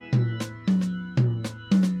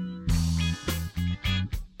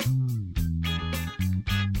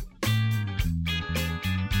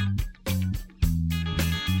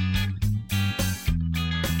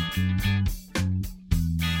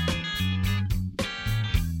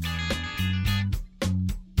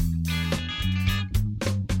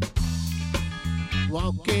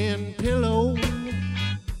Walkin Pillow,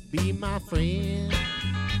 be my friend.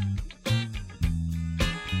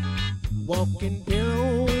 Walkin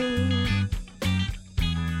Pillow,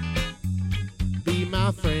 be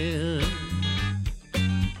my friend.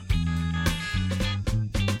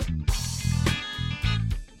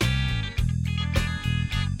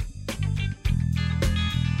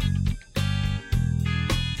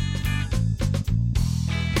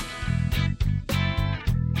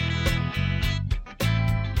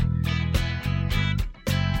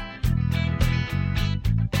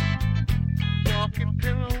 Walkin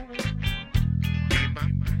Pillow, be my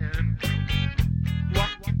friend.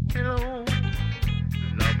 Walkin Pillow,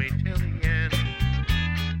 love me till the end.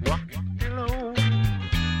 Walkin Pillow,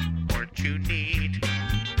 aren't you neat?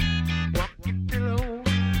 Walkin Pillow,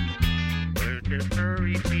 where's your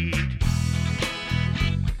furry feet?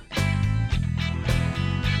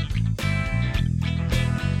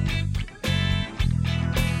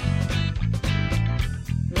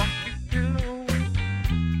 Walkin Pillow,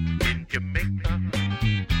 in Jamaica.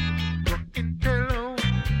 Walkin Pillow,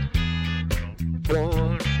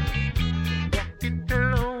 born. Walkin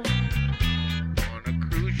Pillow, on a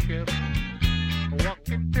cruise ship.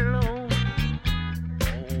 Walkin Pillow,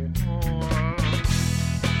 oh.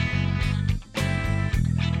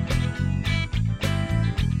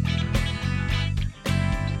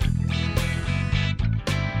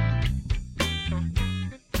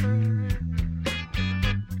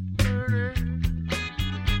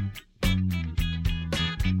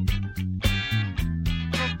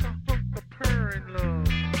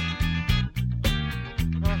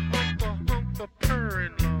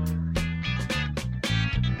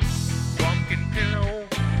 Walkin Pillow,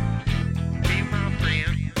 be my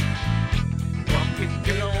friend. Walkin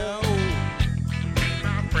Pillow, be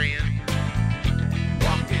my friend.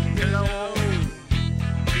 Walkin Pillow,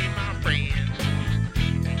 be my friend.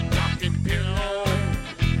 Walkin Pillow,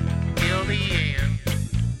 till the end.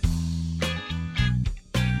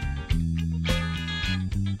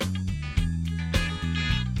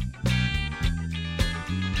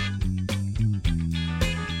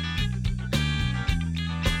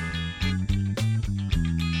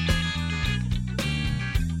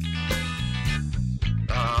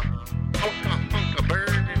 Hunka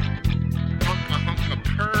burning, hunka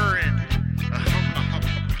purring, hunka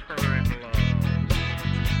purring love.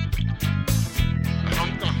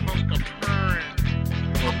 Hunka purring,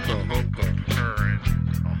 hunka purring,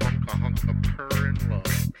 hunka purring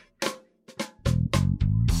love.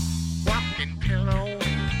 Walkin Pillow,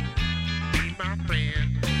 be my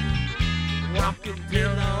friend. Walkin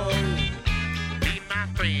Pillow, be my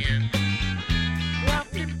friend.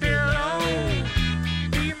 Walkin Pillow,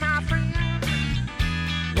 be my friend.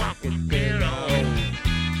 Walkin Pillow,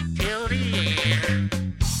 till the end.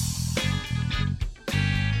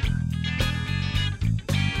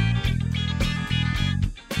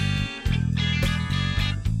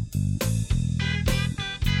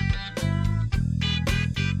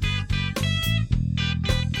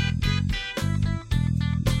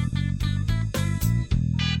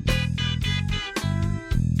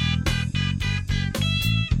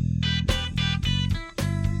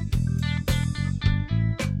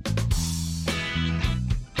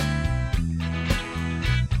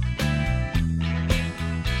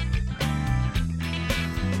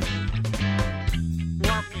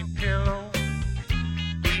 Walkin Pillow,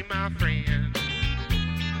 be my friend.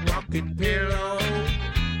 Walkin Pillow,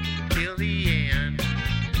 till the end.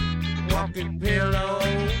 Walkin Pillow,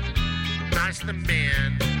 nice to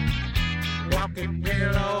mend. Walkin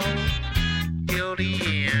Pillow, till the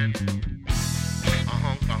end. A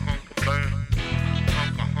hunka burn,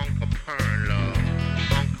 hunka purr love.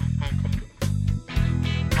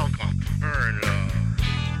 Hunka purr love.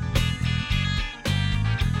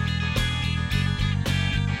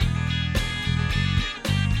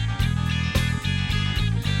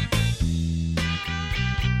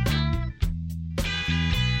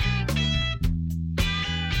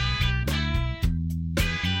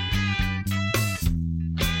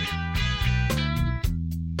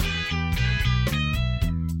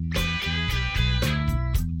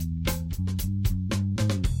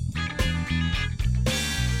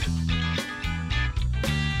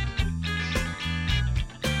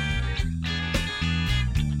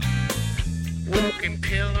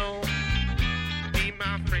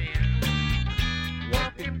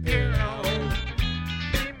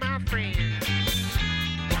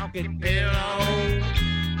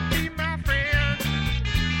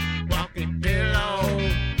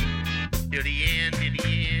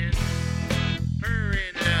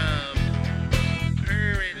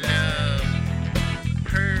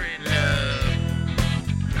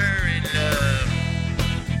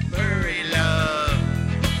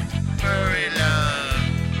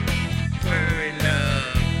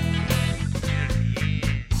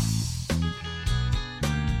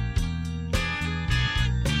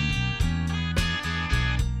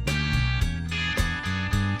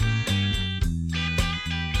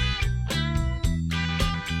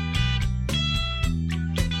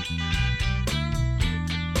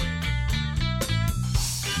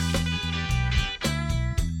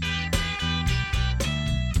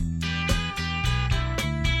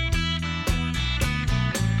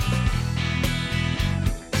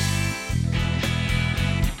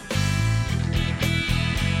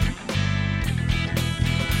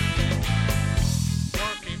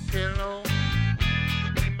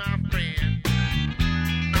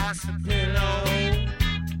 pillow.